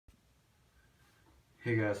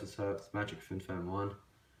Hey guys, what's up? It's Magic FinFan 1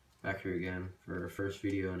 back here again for our first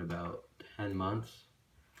video in about 10 months.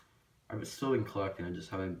 I've still been collecting, I just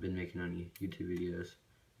haven't been making any YouTube videos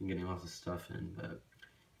and getting lots of stuff in, but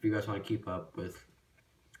if you guys want to keep up with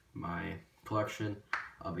my collection,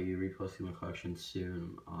 I'll be reposting my collection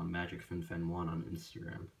soon on Magic FinFan 1 on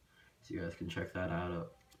Instagram, so you guys can check that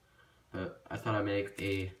out. But I thought I'd make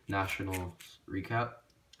a national recap.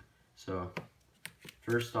 So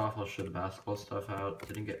first off, I'll show the basketball stuff out.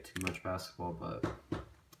 Didn't get too much basketball, but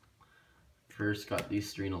first got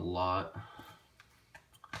these three in a lot.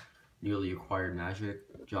 Newly acquired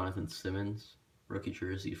Magic, Jonathan Simmons, rookie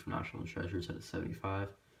jersey from National Treasures at a 75.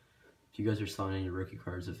 If you guys are selling any rookie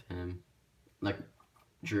cards of him, like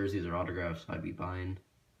jerseys or autographs, I'd be buying.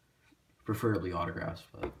 Preferably autographs,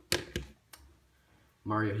 but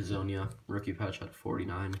Mario Hezonja, rookie patch at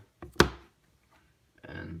 49.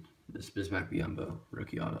 And this Bismack Biyombo,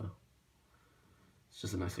 rookie auto. It's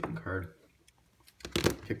just a nice looking card.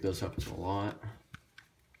 Pick those up a lot.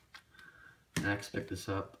 Next, pick this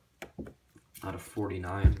up out of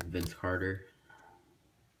 49, Vince Carter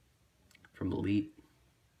from Elite.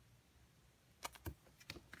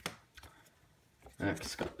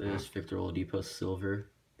 Next, got this Victor Oladipo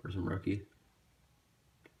Silver for some rookie.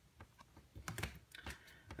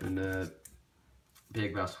 And the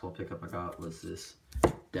big basketball pickup I got was this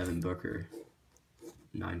Devin Booker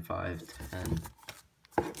 9/5/10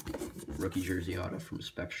 rookie jersey auto from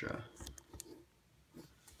Spectra.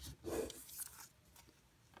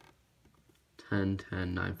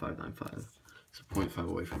 10/10 9/5/95. It's a 0.5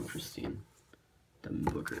 away from pristine. Devin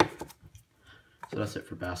Booker. So that's it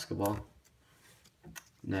for basketball.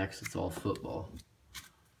 Next, it's all football.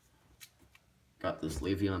 Got this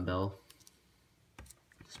Le'Veon Bell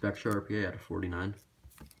Spectra RPA out of 49.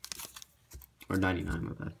 Or 99,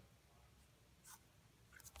 my bad.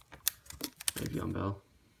 Le'Veon Bell.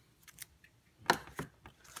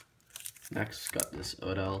 Next, got this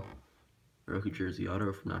Odell rookie jersey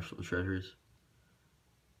auto from National Treasures.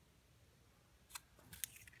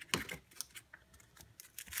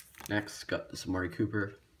 Next, got this Amari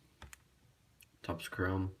Cooper Topps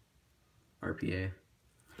Chrome RPA.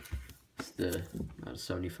 It's the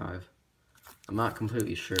 75. I'm not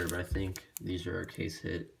completely sure, but I think these are a case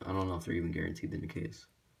hit. I don't know if they're even guaranteed in the case.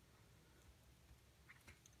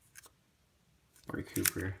 Amari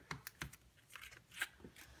Cooper.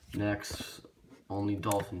 Next, only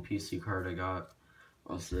Dolphin PC card I got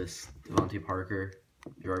was this Devontae Parker,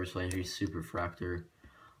 Jarvis Landry Super Fractor,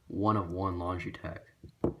 1/1 Laundry Tag.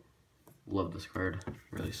 Love this card,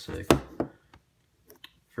 really sick.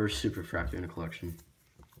 First Super Fractor in a collection.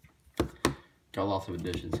 Got lots of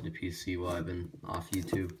additions to the PC while I've been off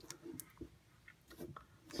YouTube.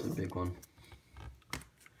 It's a big one.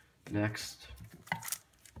 Next,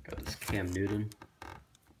 got this Cam Newton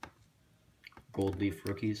Gold Leaf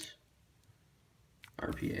Rookies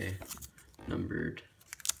RPA numbered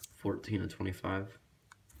 14/25.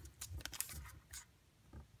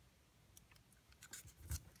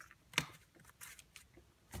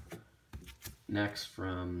 Next,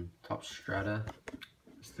 from Topps Strata,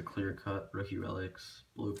 it's the Clear Cut Rookie Relics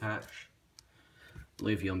Blue Patch.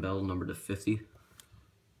 Le'Veon Bell numbered to 50.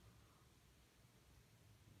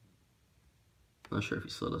 Not sure if he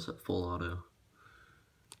still does that full auto.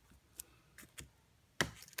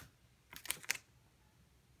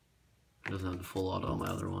 Doesn't have the full auto on my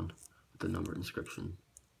other one with the number inscription.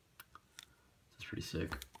 That's pretty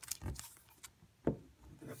sick.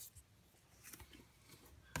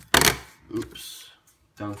 Oops.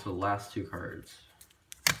 Down to the last two cards.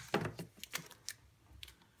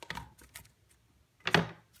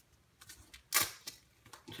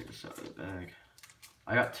 Take this out of the bag.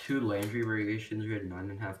 I got two Landry variations. We had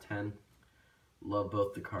 9/10. Love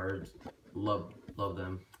both the cards. Love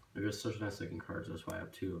them. They're just such nice looking cards. That's why I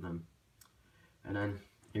have two of them. And then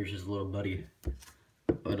here's his little buddy,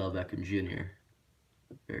 Odell Beckham Jr.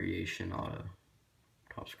 variation auto,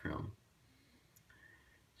 Topps Chrome.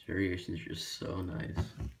 His variations are just so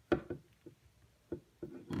nice. One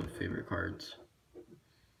of my favorite cards.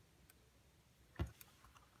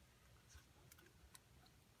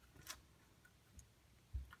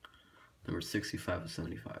 Number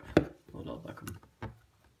 65/75, Odell Beckham.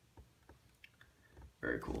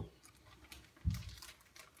 Very cool.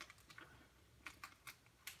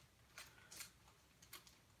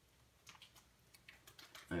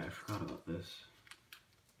 Oh, yeah, I forgot about this.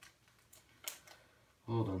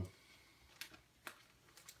 Hold on.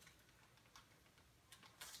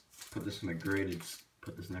 Put this in my graded.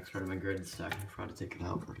 Put this next card in my graded stack. I forgot to take it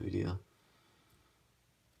out for the video.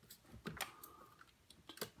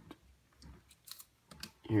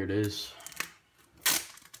 Here it is.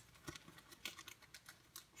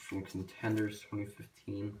 From Contenders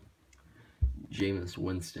 2015, Jameis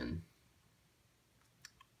Winston.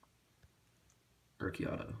 Rookie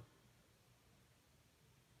auto.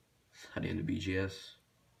 Heading into BGS.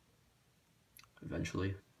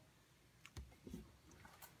 Eventually.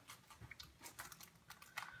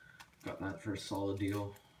 Got that for a solid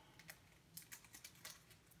deal.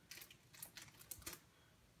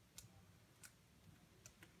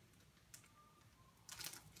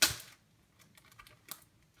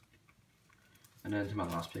 And then to my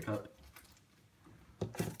last pickup.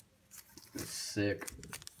 It's sick.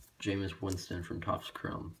 Jameis Winston from Topps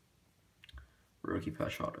Chrome. Rookie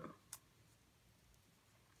patch auto.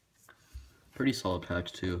 Pretty solid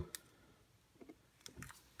patch too.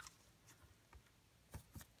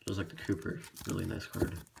 Just like the Cooper. Really nice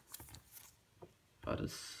card. About a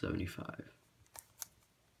 75.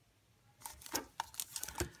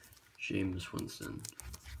 Jameis Winston.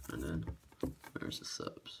 And then there's the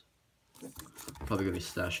subs. Probably gonna be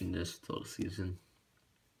stashing this till the season.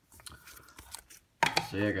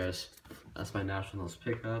 So yeah guys, that's my Nationals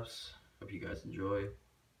pickups. Hope you guys enjoy.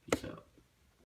 Peace out.